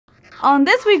On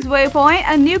this week's Waypoint,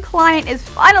 a new client is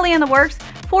finally in the works.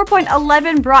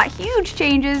 4.11 brought huge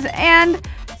changes, and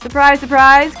surprise,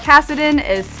 surprise, Kassadin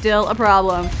is still a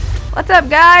problem. What's up,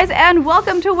 guys, and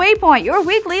welcome to Waypoint, your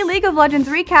weekly League of Legends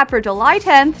recap for July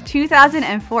 10th,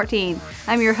 2014.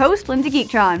 I'm your host, Lindsay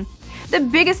Geektron. The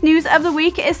biggest news of the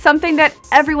week is something that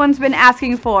everyone's been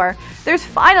asking for. There's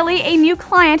finally a new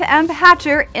client and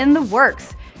patcher in the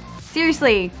works.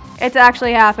 Seriously, it's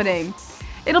actually happening.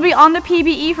 It'll be on the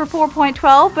PBE for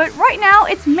 4.12, but right now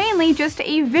it's mainly just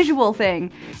a visual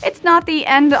thing. It's not the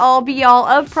end-all be-all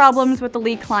of problems with the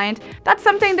League client. That's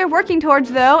something they're working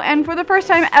towards though, and for the first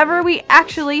time ever we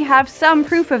actually have some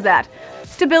proof of that.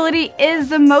 Stability is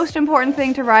the most important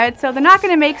thing to Riot, so they're not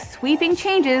going to make sweeping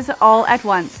changes all at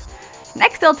once.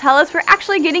 Next they'll tell us we're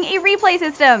actually getting a replay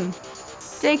system.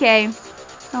 JK.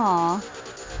 Aww.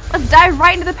 Let's dive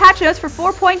right into the patch notes for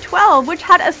 4.12, which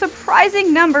had a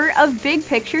surprising number of big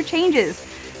picture changes.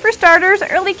 For starters,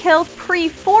 early kills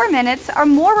pre-4 minutes are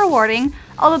more rewarding,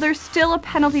 although there's still a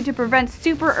penalty to prevent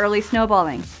super early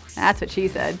snowballing. That's what she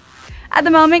said. At the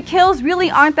moment, kills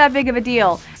really aren't that big of a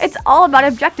deal. It's all about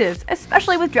objectives,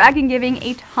 especially with Dragon giving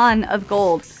a ton of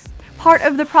gold. Part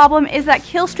of the problem is that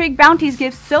kill streak bounties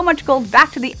give so much gold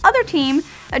back to the other team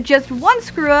that just one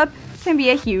screw up can be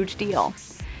a huge deal.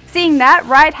 Seeing that,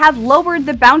 Riot have lowered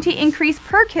the bounty increase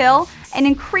per kill and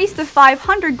increased the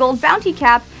 500 gold bounty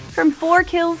cap from 4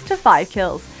 kills to 5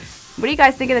 kills. What do you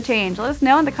guys think of the change? Let us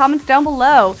know in the comments down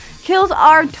below. Kills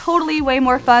are totally way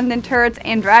more fun than turrets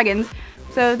and dragons,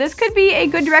 so this could be a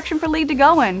good direction for League to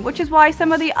go in, which is why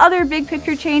some of the other big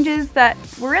picture changes that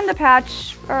were in the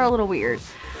patch are a little weird.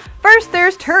 First,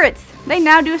 there's turrets. They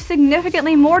now do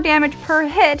significantly more damage per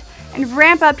hit and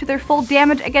ramp up to their full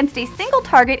damage against a single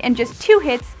target in just 2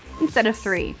 hits instead of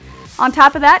 3. On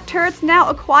top of that, turrets now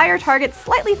acquire targets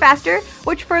slightly faster,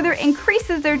 which further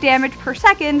increases their damage per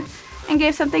second and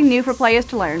gives something new for players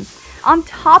to learn. On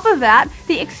top of that,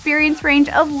 the experience range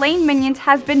of lane minions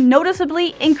has been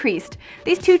noticeably increased.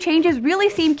 These two changes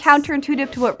really seem counterintuitive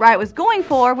to what Riot was going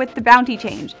for with the bounty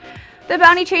change. The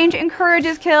bounty change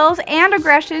encourages kills and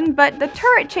aggression, but the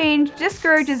turret change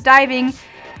discourages diving,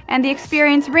 and the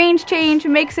experience range change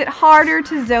makes it harder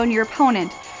to zone your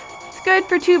opponent. Good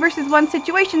for 2 versus 1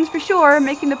 situations for sure,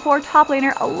 making the poor top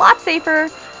laner a lot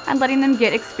safer and letting them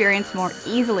get experience more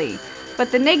easily.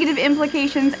 But the negative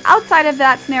implications outside of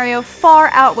that scenario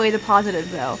far outweigh the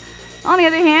positives though. On the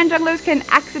other hand, jugglers can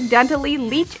accidentally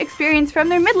leech experience from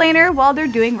their mid laner while they're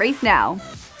doing race now.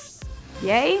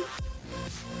 Yay?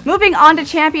 Moving on to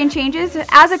champion changes,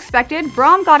 as expected,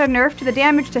 Braum got a nerf to the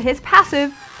damage to his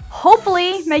passive,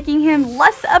 hopefully making him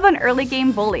less of an early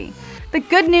game bully. The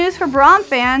good news for Braum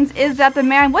fans is that the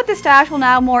man with the stash will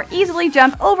now more easily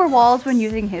jump over walls when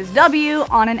using his W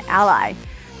on an ally.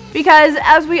 Because,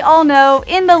 as we all know,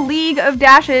 in the League of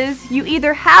Dashes, you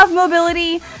either have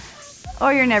mobility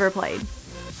or you're never played.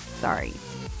 Sorry.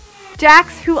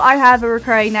 Jax, who I have a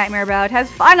recurring nightmare about, has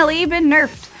finally been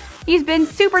nerfed. He's been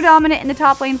super dominant in the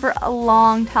top lane for a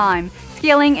long time,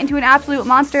 scaling into an absolute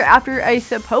monster after a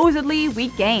supposedly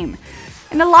weak game.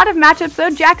 In a lot of matchups though,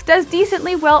 Jax does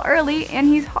decently well early, and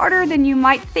he's harder than you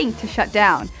might think to shut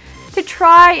down. To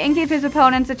try and give his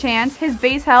opponents a chance, his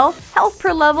base health, health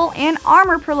per level, and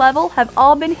armor per level have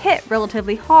all been hit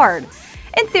relatively hard.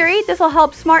 In theory, this will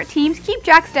help smart teams keep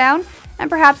Jax down, and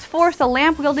perhaps force a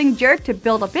lamp-wielding jerk to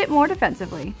build a bit more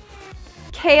defensively.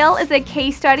 Kayle is a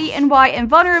case study in why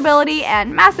invulnerability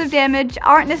and massive damage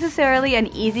aren't necessarily an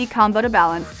easy combo to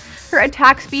balance. Her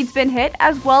attack speed's been hit,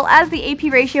 as well as the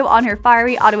AP ratio on her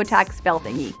fiery auto attack spell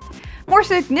thingy. More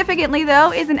significantly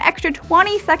though, is an extra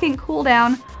 20-second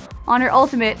cooldown on her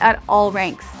ultimate at all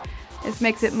ranks. This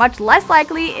makes it much less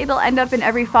likely it'll end up in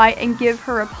every fight and give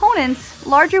her opponents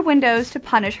larger windows to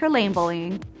punish her lane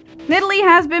bullying. Nidalee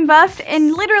has been buffed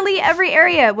in literally every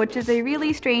area, which is a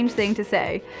really strange thing to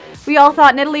say. We all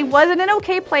thought Nidalee was in an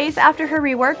okay place after her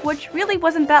rework, which really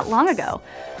wasn't that long ago.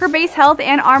 Her base health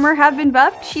and armor have been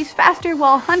buffed, she's faster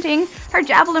while hunting, her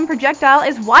javelin projectile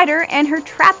is wider, and her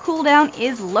trap cooldown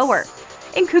is lower.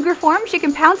 In Cougar form, she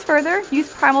can pounce further,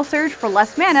 use Primal Surge for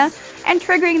less mana, and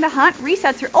triggering the hunt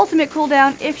resets her ultimate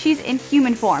cooldown if she's in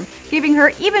human form, giving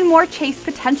her even more chase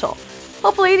potential.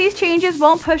 Hopefully these changes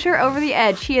won't push her over the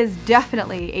edge. She is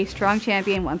definitely a strong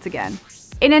champion once again.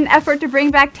 In an effort to bring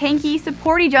back tanky,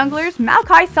 supporty junglers,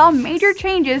 Maokai saw major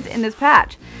changes in this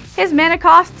patch. His mana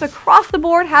costs across the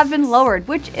board have been lowered,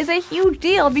 which is a huge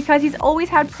deal because he's always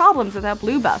had problems with that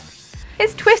blue buff.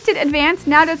 His Twisted Advance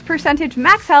now does percentage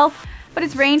max health, but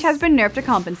his range has been nerfed to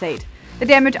compensate. The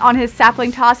damage on his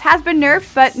Sapling Toss has been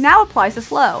nerfed, but now applies to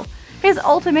slow. His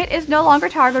ultimate is no longer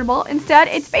targetable, instead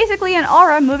it's basically an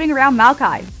aura moving around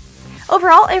Maokai.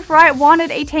 Overall, if Riot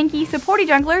wanted a tanky, supporty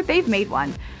jungler, they've made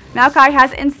one. Maokai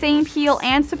has insane peel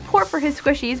and support for his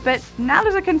squishies, but now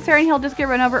there's a concern he'll just get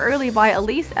run over early by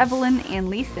Elise, Evelynn, and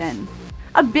Lee Sin.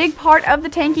 A big part of the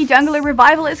tanky jungler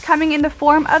revival is coming in the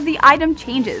form of the item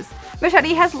changes.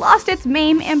 Machete has lost its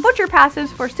Maim and Butcher passives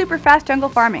for super fast jungle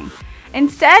farming.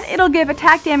 Instead, it'll give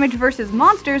attack damage versus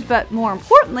monsters, but more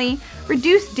importantly,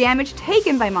 reduce damage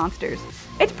taken by monsters.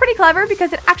 It's pretty clever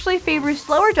because it actually favors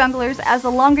slower junglers, as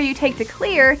the longer you take to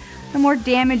clear, the more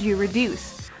damage you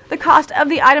reduce. The cost of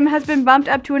the item has been bumped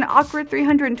up to an awkward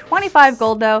 325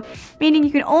 gold though, meaning you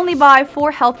can only buy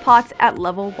 4 health pots at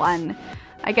level 1.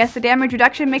 I guess the damage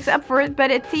reduction makes up for it,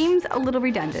 but it seems a little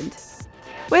redundant.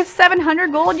 With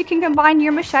 700 gold, you can combine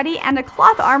your machete and a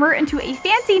cloth armor into a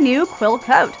fancy new Quill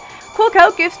Coat. Quill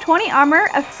Coat gives 20 armor,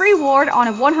 a free ward on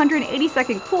a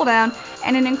 180-second cooldown,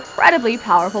 and an incredibly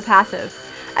powerful passive.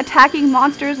 Attacking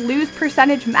monsters lose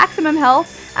percentage maximum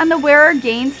health, and the wearer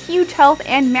gains huge health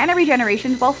and mana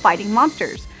regeneration while fighting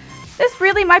monsters. This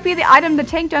really might be the item the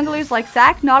tank junglers like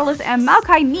Zac, Nautilus, and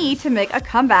Maokai need to make a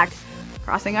comeback.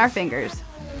 Crossing our fingers.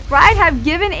 Riot have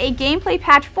given a gameplay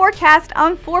patch forecast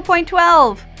on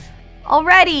 4.12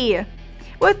 already.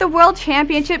 With the World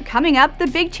Championship coming up, the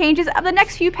big changes of the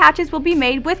next few patches will be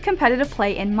made with competitive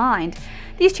play in mind.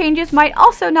 These changes might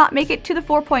also not make it to the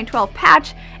 4.12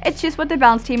 patch, it's just what the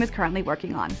balance team is currently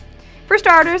working on. For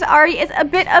starters, Ahri is a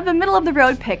bit of a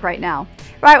middle-of-the-road pick right now.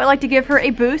 Riot would like to give her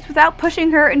a boost without pushing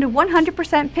her into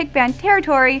 100% pick ban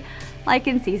territory like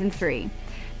in Season 3.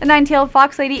 The Nine-Tailed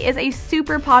Fox Lady is a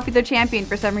super popular champion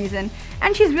for some reason,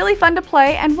 and she's really fun to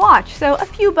play and watch, so a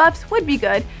few buffs would be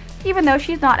good, even though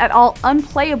she's not at all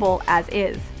unplayable as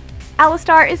is.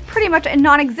 Alistar is pretty much a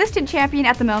non-existent champion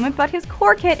at the moment, but his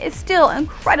core kit is still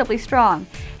incredibly strong.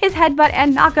 His headbutt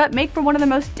and knockup make for one of the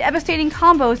most devastating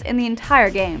combos in the entire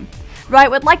game.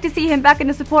 Riot would like to see him back in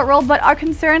the support role, but are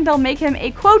concerned they'll make him a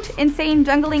quote insane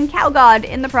jungling cow god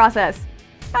in the process.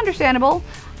 Understandable.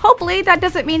 Hopefully that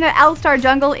doesn't mean that Alistar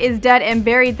jungle is dead and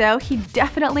buried though. He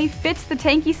definitely fits the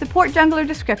tanky support jungler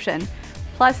description.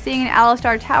 Plus seeing an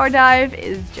Alistar tower dive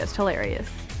is just hilarious.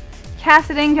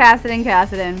 Kassadin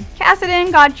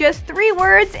got just 3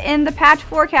 words in the patch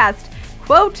forecast.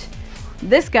 Quote,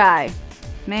 this guy.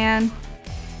 Man.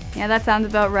 Yeah, that sounds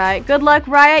about right. Good luck,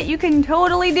 Riot. You can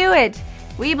totally do it.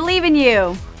 We believe in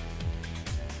you.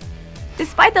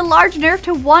 Despite the large nerf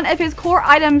to one of his core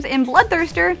items in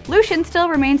Bloodthirster, Lucian still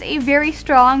remains a very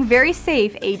strong, very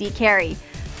safe AD carry.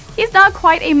 He's not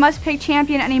quite a must-pick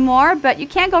champion anymore, but you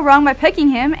can't go wrong by picking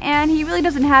him, and he really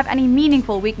doesn't have any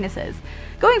meaningful weaknesses.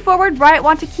 Going forward, Riot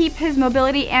want to keep his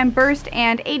mobility and burst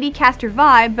and AD caster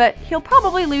vibe, but he'll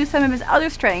probably lose some of his other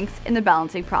strengths in the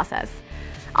balancing process.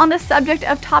 On the subject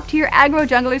of top-tier aggro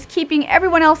junglers keeping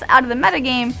everyone else out of the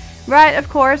metagame, Riot, of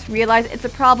course, realize it's a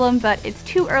problem, but it's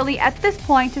too early at this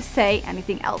point to say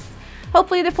anything else.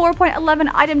 Hopefully the 4.11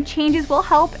 item changes will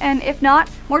help, and if not,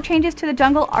 more changes to the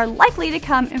jungle are likely to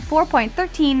come in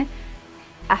 4.13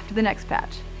 after the next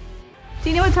patch. Do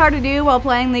you know what's hard to do while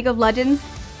playing League of Legends?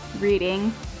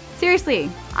 Reading. Seriously,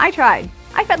 I tried.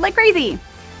 I fed like crazy.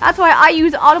 That's why I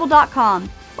use Audible.com.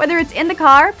 Whether it's in the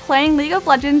car, playing League of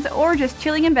Legends, or just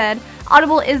chilling in bed,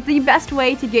 Audible is the best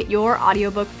way to get your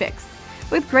audiobook fix.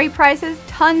 With great prices,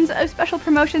 tons of special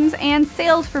promotions, and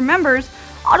sales for members,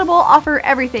 Audible offer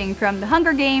everything from The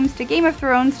Hunger Games to Game of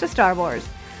Thrones to Star Wars.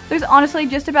 There's honestly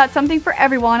just about something for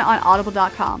everyone on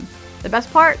Audible.com. The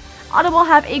best part? Audible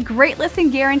have a great listen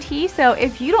guarantee, so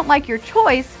if you don't like your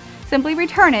choice, simply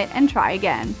return it and try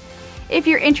again. If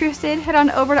you're interested, head on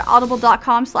over to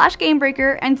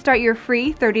audible.com/gamebreaker and start your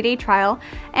free 30-day trial,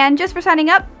 and just for signing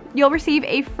up, you'll receive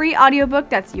a free audiobook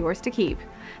that's yours to keep.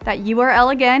 That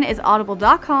URL again is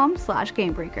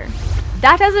audible.com/gamebreaker.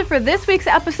 That does it for this week's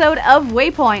episode of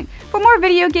Waypoint. For more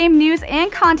video game news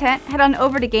and content, head on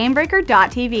over to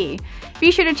gamebreaker.tv.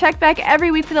 Be sure to check back every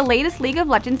week for the latest League of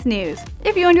Legends news.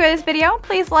 If you enjoy this video,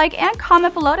 please like and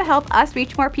comment below to help us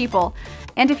reach more people.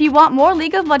 And if you want more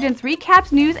League of Legends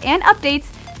recaps, news, and updates,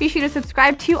 be sure to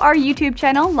subscribe to our YouTube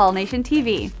channel,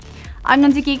 LolNationTV. I'm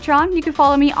Lindsay Geektron. You can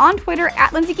follow me on Twitter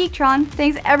at LindsayGeektron.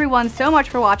 Thanks everyone so much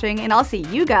for watching, and I'll see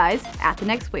you guys at the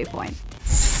next Waypoint.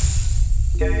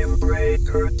 Game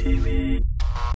Breaker TV.